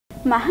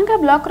माहांगा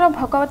block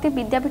Bhagwati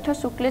विद्यापीठ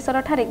शुक्लेश्वर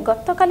ठारे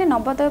गतकाली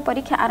नवोदय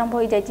परीक्षा आरंभ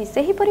हो जाइछि।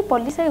 सेहीपरि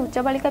पल्लीसाही उच्च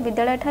बालिका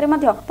विद्यालय ठारे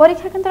मध्य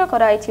परीक्षा केन्द्र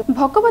कराइछि।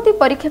 भगवती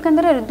परीक्षा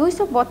केन्द्र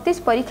 232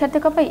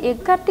 परीक्षार्थीक पई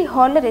 11टी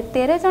हॉल रे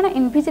 13 जन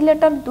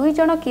इन्विजिलेटर, 2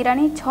 जन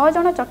किराणी, 6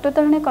 जन चतुर्थ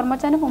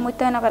कर्मचारी को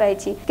मुतयन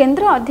कराइछि।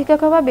 केन्द्र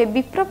अधीक्षक भाबे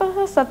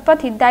विप्रप्रसाद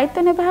शतपथी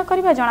दायित्व निर्वाह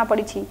करबा जणा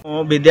पड़िछि।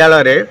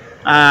 विद्यालय रे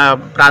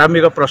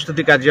प्रारंभिक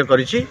प्रस्तुति कार्य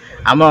करिछि।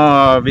 आम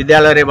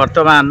विद्यालय रे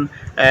वर्तमान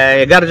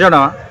 11 जन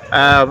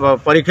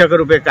परीक्षक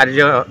रूपे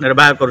कार्य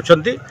निर्वाह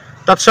करुछंती।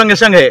 तत्संगे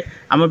संगे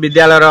आम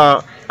विद्यालय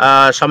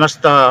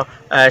समस्त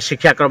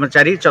शिक्षा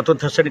कर्मचारी,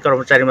 चतुर्थ श्रेणी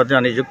कर्मचारी मध्य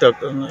नियुक्त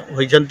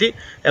होइछंती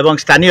एवं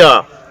स्थानीय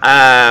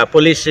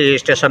पुलिस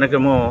स्टेशन के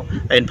मु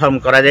इनफॉर्म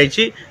करा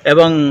जायछि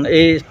एवं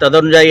ए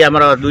तदनुसार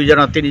आमर 2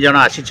 जन 3 जन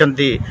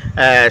आसीछंती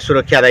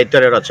सुरक्षा दायित्व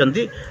रे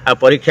रछंती। आ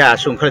परीक्षा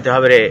शृंखलित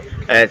भाव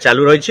में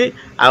चालू रही।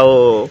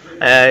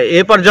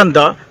 ए पर्यंत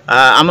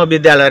आम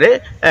विद्यालय रे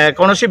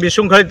कौन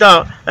विशृंखलित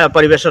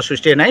परिवेश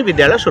सृष्टि नहीं।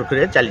 विद्यालय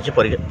सुरक्षित चली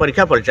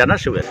परीक्षा परिचालन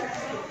सुविधा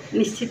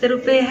निश्चित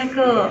रूपे एक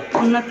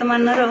उन्नत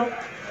मानर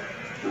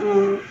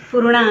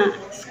पुराना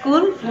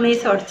स्कूल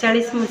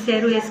 1948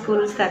 मसीह ये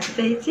स्कूल स्थापित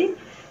होती।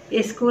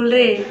 ये स्कूल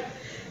रे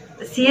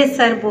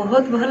सीएसआर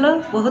बहुत भल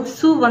बहुत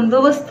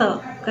सुबंदोबस्त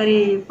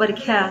करी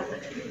परीक्षा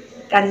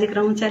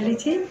कार्यक्रम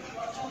चली।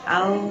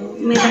 आउ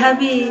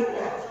मेधावी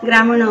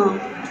ग्रामीण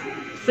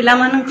पिला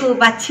मानकु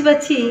बाछि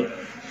बाछि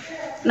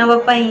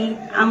नवाई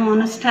आम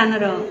अनुष्ठान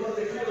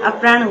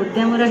आप्राण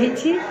उद्यम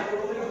रही।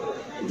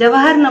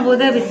 जवाहर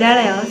नवोदय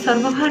विद्यालय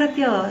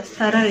सर्वभारतीय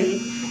स्तर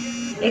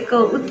में एक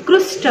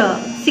उत्कृष्ट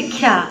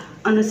शिक्षा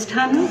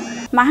अनुष्ठान।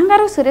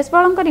 माहांगार Suresh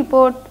बलଙ୍କ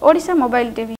report Odisha mobile TV.